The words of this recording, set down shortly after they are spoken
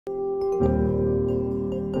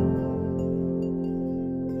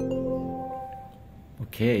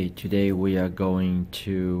Okay, today we are going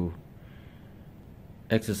to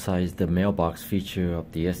exercise the mailbox feature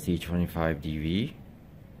of the ST25DV,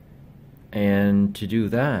 and to do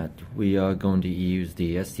that we are going to use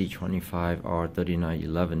the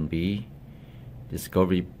ST25R3911B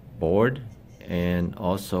discovery board, and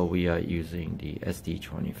also we are using the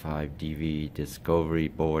ST25DV discovery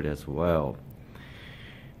board as well.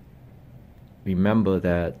 Remember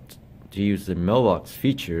that to use the mailbox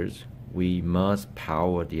features we must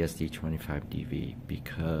power the ST25DV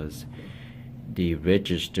because the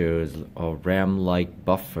registers or RAM-like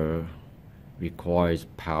buffer requires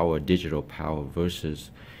power, digital power,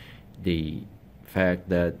 versus the fact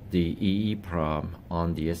that the EEPROM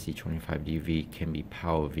on the ST25DV can be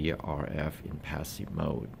powered via RF in passive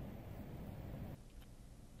mode.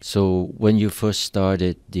 So when you first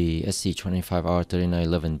started the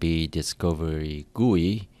ST25R3911B discovery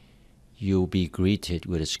GUI, you'll be greeted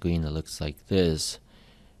with a screen that looks like this.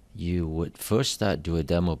 You would first do a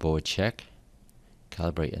demo board check,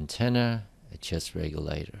 calibrate antenna, adjust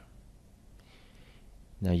regulator.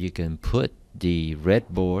 Now you can put the red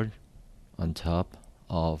board on top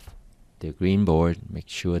of the green board. Make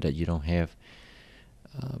sure that you don't have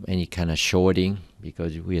any kind of shorting,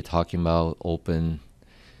 because we are talking about open,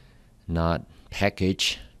 not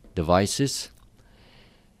package devices.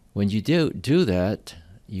 When you do that,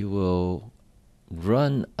 you will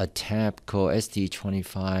run a tab called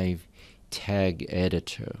ST25 Tag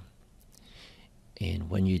Editor. And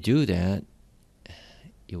when you do that,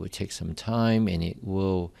 it will take some time and it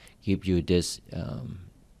will give you this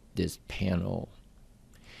this panel.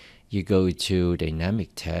 You go to Dynamic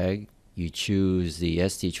Tag, you choose the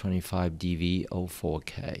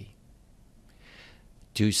ST25DV-04K.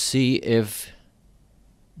 To see if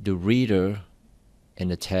the reader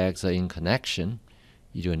and the tags are in connection,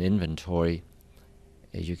 you do an inventory.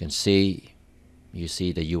 As you can see, you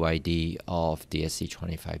see the UID of the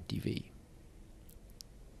ST25DV.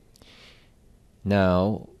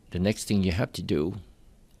 Now, the next thing you have to do,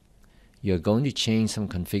 you're going to change some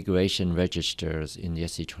configuration registers in the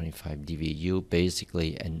ST25DV. You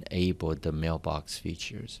basically enable the mailbox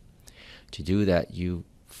features. To do that, you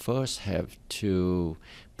first have to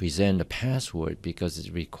present a password, because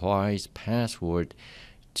it requires password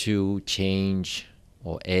to change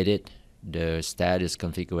or edit the status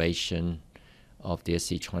configuration of the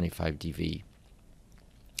ST25DV.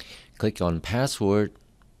 Click on password,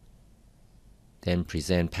 then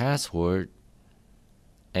present password,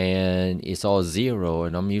 and it's all 0,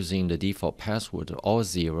 and I'm using the default password all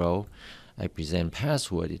 0. I present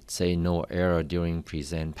password, it say no error during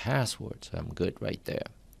present password, so I'm good right there.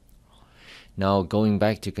 Now going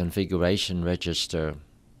back to configuration register,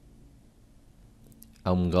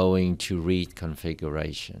 I'm going to read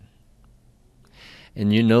configuration.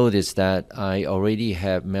 And you notice that I already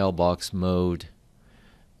have mailbox mode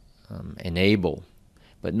enabled.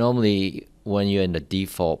 But normally when you're in the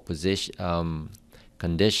default position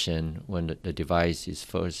condition, when the device is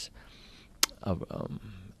first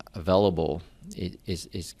available,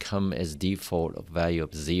 it come as default of value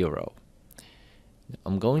of 0.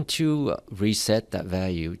 I'm going to reset that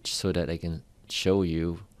value so that I can show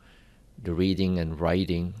you the reading and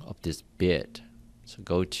writing of this bit. So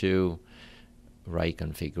go to write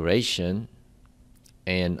configuration,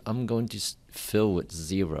 and I'm going to fill with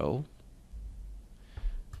 0,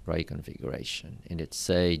 write configuration, and it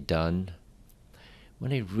say done.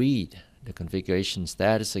 When I read the configuration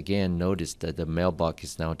status again, notice that the mailbox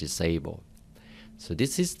is now disabled. So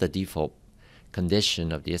this is the default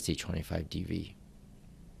condition of the ST25DV.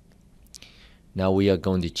 Now we are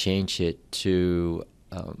going to change it to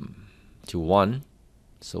 1,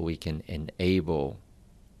 so we can enable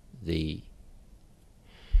the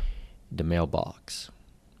mailbox.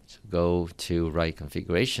 So go to write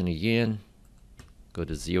configuration again, go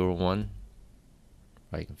to 01,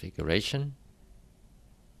 write configuration.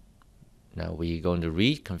 Now we're going to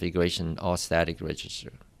read configuration all static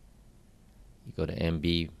register. You go to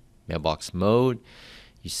MB mailbox mode,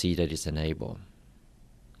 you see that it's enabled.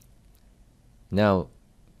 Now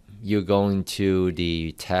you're going to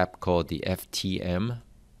the tab called the FTM.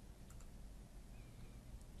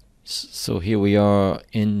 So here we are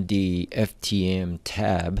in the FTM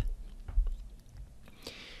tab.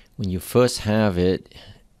 When you first have it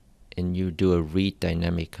and you do a read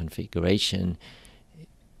dynamic configuration,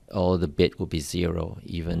 all the bit will be 0.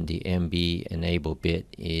 Even the MB enable bit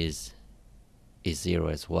is 0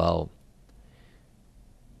 as well.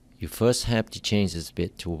 You first have to change this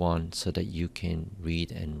bit to 1 so that you can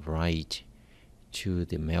read and write to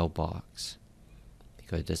the mailbox.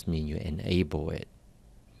 because it doesn't mean you enable it.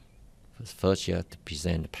 First you have to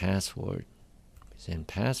present the password. Present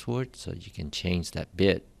password so you can change that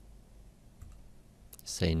bit.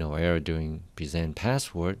 Say no error during present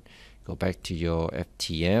password. Go back to your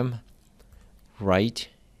FTM. Write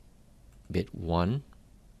bit 1.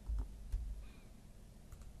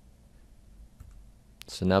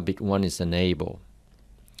 So now bit 1 is enabled.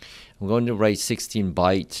 I'm going to write 16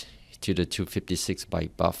 bytes to the 256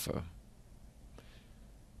 byte buffer.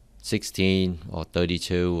 16 or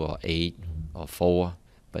 32 or 8 or 4,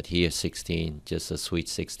 but here 16, just a sweet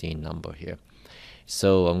 16 number here.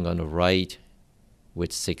 So I'm going to write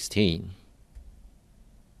with 16.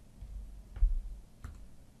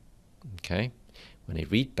 Okay, when I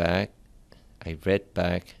read back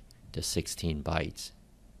the 16 bytes.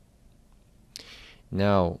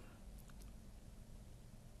 Now,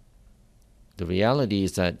 the reality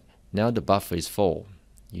is that now the buffer is full.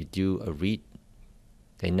 You do a read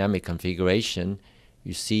dynamic configuration,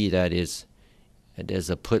 you see that there's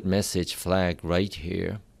a put message flag right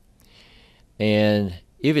here. And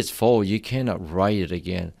if it's full, you cannot write it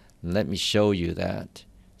again. Let me show you that.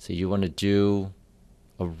 So you want to do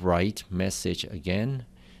a write message again.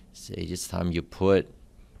 Say this time you put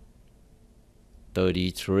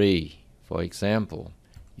 33, for example.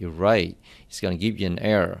 You write, it's going to give you an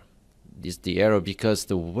error. It's the error because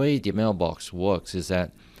the way the mailbox works is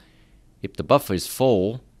that if the buffer is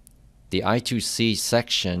full, the I2C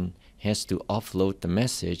section has to offload the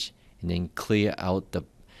message and then clear out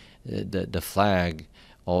the flag.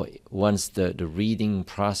 Or once the reading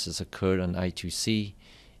process occurred on I2C,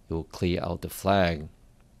 it will clear out the flag.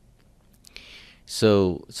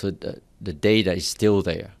 So the data is still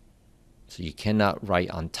there. So you cannot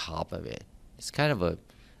write on top of it. It's kind of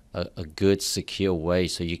a good secure way,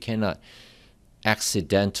 so you cannot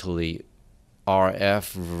accidentally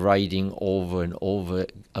RF writing over and over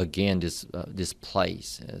again this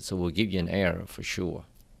place. So we'll give you an error for sure.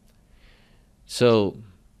 So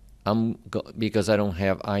because I don't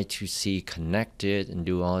have I2C connected and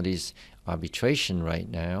do all this arbitration right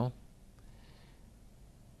now,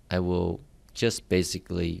 I will just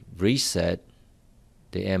basically reset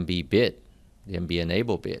the MB bit, the MB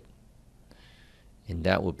enable bit, and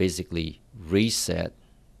that will basically reset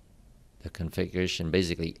the configuration,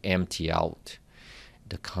 basically empty out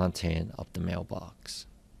the content of the mailbox.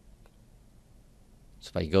 So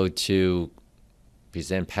if I go to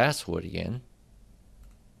present password again,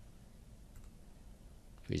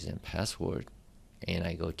 present password, and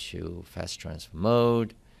I go to fast transfer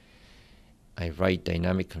mode, I write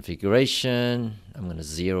dynamic configuration. I'm going to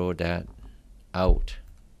 0 that out.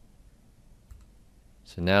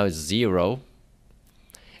 So now it's 0.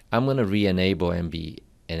 I'm going to re-enable MB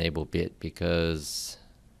enable bit because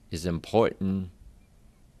it's important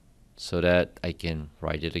so that I can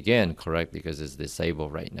write it again, correct? Because it's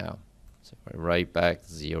disabled right now. So if I write back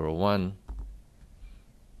 0, 1,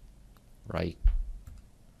 write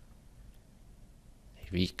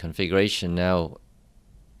read configuration. Now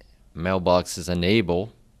mailbox is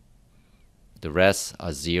enabled. The rest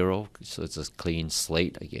are 0, so it's a clean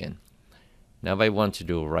slate again. Now if I want to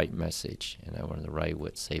do a write message, and I want to write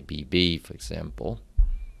with, say, BB, for example,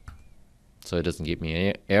 so it doesn't give me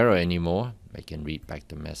an error anymore, I can read back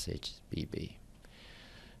the message, BB.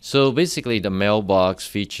 So basically the mailbox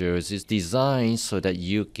features is designed so that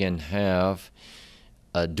you can have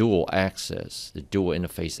a dual access, the dual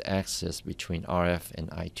interface access between RF and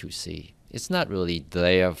I2C. It's not really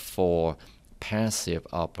there for passive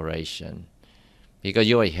operation because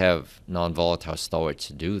you already have non-volatile storage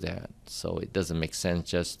to do that. So it doesn't make sense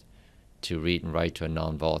just to read and write to a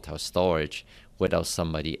non-volatile storage without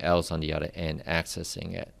somebody else on the other end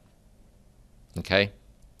accessing it. Okay?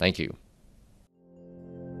 Thank you.